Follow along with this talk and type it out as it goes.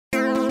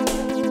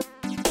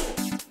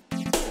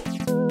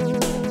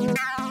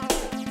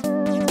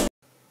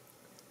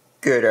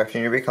Good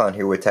afternoon, everybody. Colin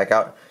here with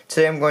Techout.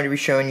 Today I'm going to be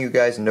showing you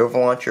guys Nova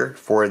Launcher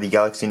for the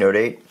Galaxy Note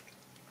 8.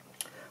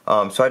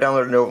 So I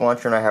downloaded Nova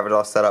Launcher and I have it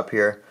all set up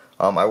here.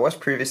 I was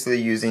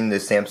previously using the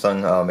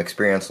Samsung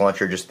Experience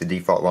Launcher, just the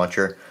default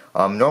launcher.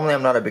 Normally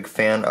I'm not a big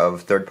fan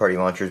of third-party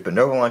launchers, but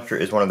Nova Launcher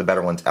is one of the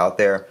better ones out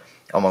there.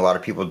 A lot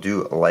of people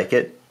do like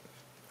it.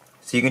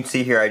 So you can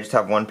see here I just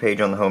have one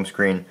page on the home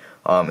screen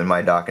in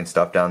my dock and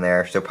stuff down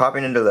there. So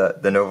popping into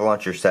the Nova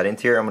Launcher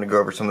settings here, I'm going to go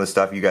over some of the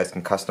stuff you guys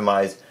can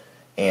customize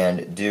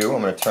and do.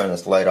 I'm going to turn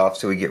this light off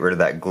so we get rid of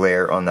that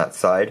glare on that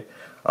side.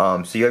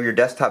 So you have your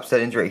desktop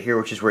settings right here,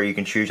 which is where you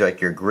can choose like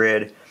your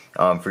grid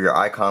for your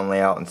icon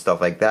layout and stuff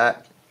like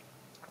that.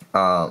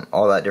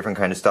 All that different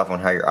kind of stuff on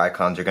how your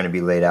icons are going to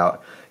be laid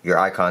out. Your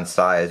icon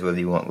size, whether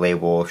you want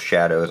labels,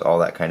 shadows, all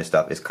that kind of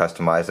stuff is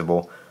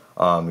customizable.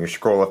 Your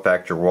scroll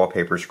effect, your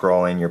wallpaper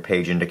scrolling, your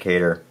page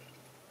indicator,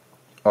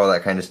 all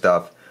that kind of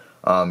stuff.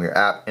 Your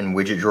app and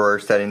widget drawer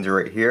settings are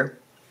right here.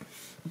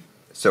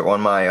 So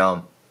on my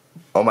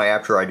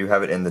app drawer I do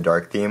have it in the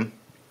dark theme,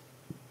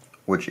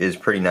 which is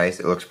pretty nice.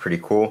 It looks pretty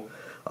cool.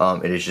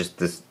 It is just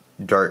this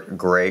dark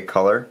gray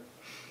color.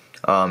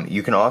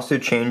 You can also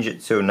change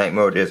it so night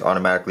mode is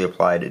automatically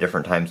applied at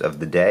different times of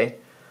the day.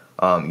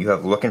 You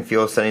have look and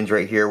feel settings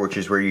right here, which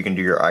is where you can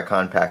do your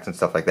icon packs and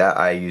stuff like that.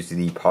 I use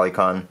the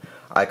Polygon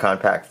icon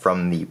pack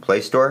from the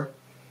Play Store.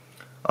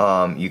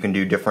 You can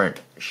do different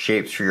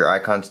shapes for your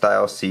icon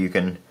styles, so you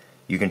can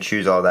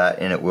choose all that,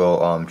 and it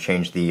will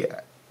change the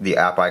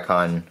app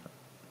icon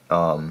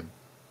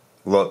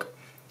look,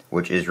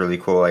 which is really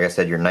cool. Like I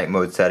said, your night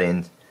mode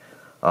settings,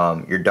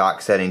 your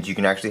dock settings. You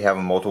can actually have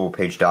a multiple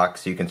page dock,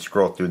 so you can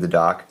scroll through the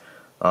dock.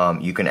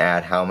 You can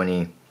add how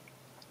many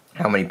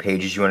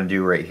pages you want to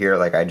do right here.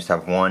 Like I just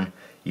have one.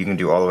 You can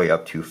do all the way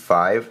up to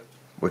 5,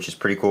 which is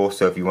pretty cool.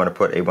 So if you want to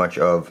put a bunch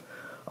of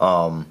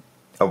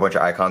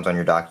icons on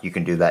your dock, you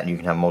can do that, and you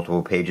can have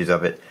multiple pages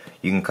of it.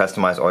 You can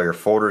customize all your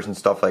folders and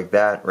stuff like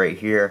that right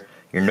here.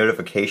 Your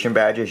notification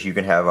badges, you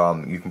can have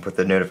you can put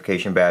the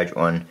notification badge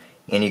on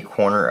any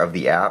corner of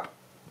the app.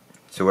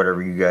 So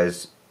whatever you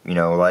guys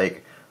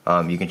like.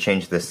 You can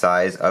change the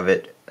size of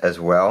it as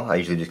well. I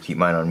usually just keep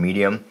mine on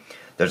medium.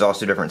 There's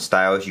also different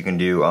styles. You can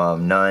do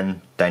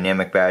none,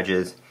 dynamic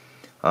badges.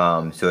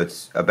 So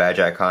it's a badge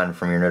icon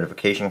from your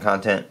notification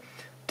content,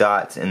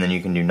 dots, and then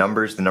you can do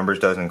numbers. The numbers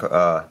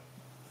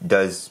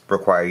does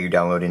require you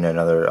downloading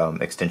another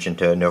extension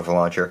to Nova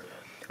Launcher.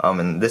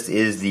 And this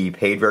is the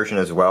paid version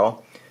as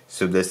well.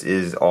 So this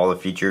is all the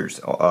features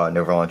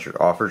Nova Launcher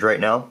offers right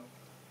now.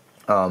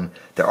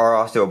 There are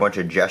also a bunch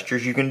of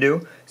gestures you can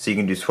do. So you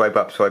can do swipe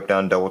up, swipe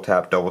down, double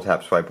tap,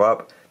 swipe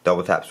up,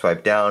 double tap,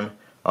 swipe down.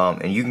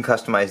 And you can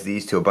customize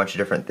these to a bunch of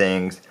different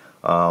things,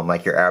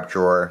 like your app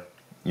drawer,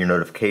 your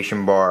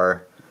notification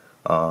bar,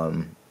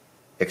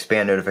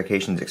 expand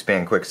notifications,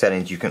 expand quick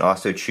settings. You can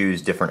also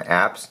choose different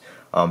apps.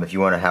 If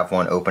you want to have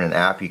one open an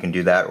app, you can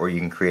do that, or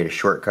you can create a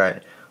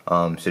shortcut.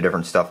 So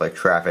different stuff like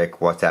traffic,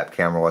 WhatsApp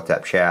camera,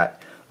 WhatsApp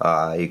chat.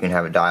 You can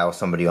have it dial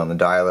somebody on the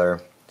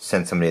dialer,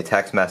 send somebody a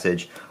text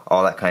message.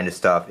 All that kind of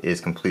stuff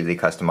is completely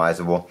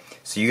customizable.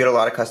 So you get a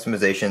lot of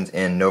customizations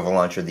in Nova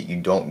Launcher that you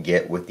don't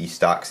get with the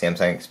stock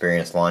Samsung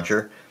Experience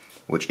Launcher,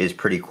 which is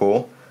pretty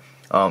cool.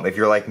 If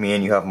you're like me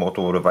and you have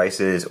multiple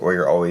devices, or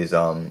you're always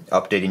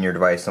updating your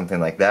device, something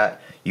like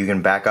that, you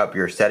can back up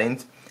your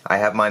settings. I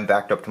have mine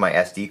backed up to my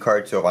SD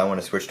card, so if I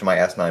want to switch to my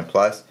S9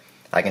 Plus,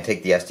 I can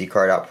take the SD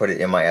card out, put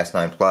it in my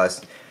S9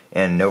 Plus,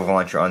 and Nova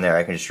Launcher on there.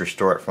 I can just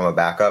restore it from a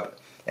backup,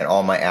 and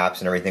all my apps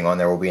and everything on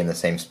there will be in the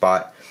same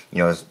spot.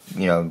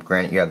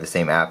 Granted you have the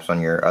same apps on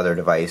your other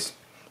device.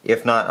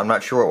 If not, I'm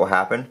not sure what will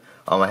happen.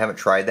 I haven't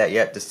tried that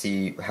yet to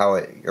see how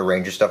it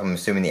arranges stuff. I'm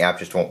assuming the app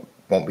just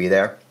won't be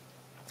there.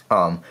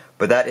 But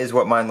that is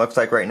what mine looks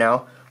like right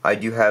now. I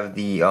do have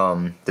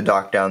the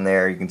dock down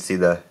there. You can see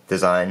the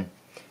design,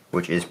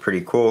 which is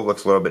pretty cool.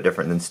 Looks a little bit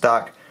different than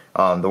stock.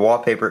 The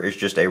wallpaper is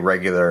just a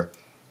regular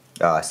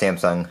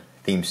Samsung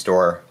theme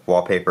store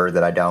wallpaper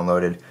that I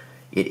downloaded.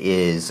 It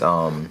is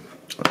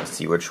let's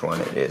see which one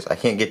it is. I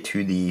can't get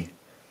to the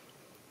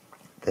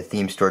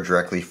theme store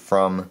directly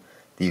from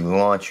the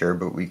launcher,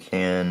 but we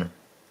can.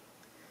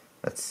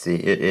 Let's see.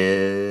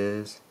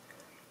 It's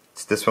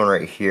this one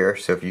right here.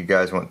 So if you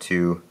guys want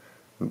to.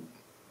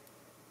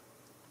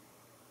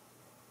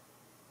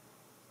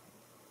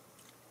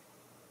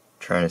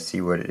 Trying to see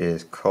what it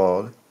is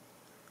called.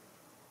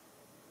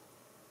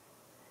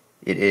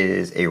 It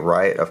is a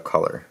Riot of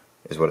Color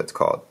is what it's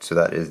called. So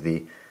that is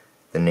the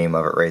name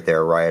of it right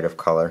there, Riot of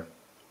Color.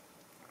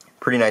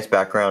 Pretty nice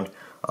background.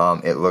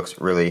 It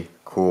looks really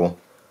cool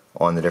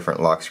on the different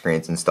lock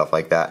screens and stuff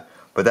like that.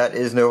 But that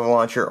is Nova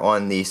Launcher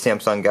on the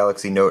Samsung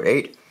Galaxy Note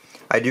 8.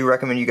 I do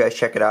recommend you guys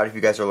check it out if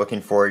you guys are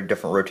looking for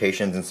different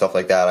rotations and stuff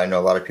like that. I know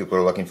a lot of people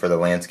are looking for the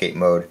landscape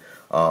mode,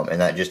 and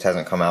that just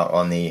hasn't come out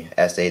on the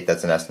S8.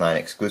 That's an S9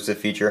 exclusive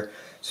feature.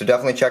 So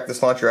definitely check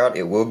this launcher out.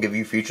 It will give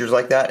you features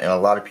like that, and a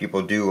lot of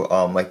people do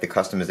like the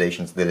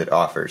customizations that it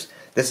offers.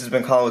 This has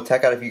been Colin with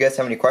Techout. If you guys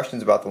have any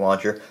questions about the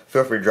launcher,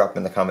 feel free to drop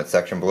them in the comment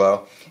section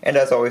below. And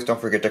as always,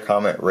 don't forget to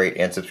comment, rate,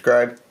 and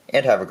subscribe,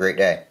 and have a great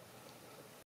day.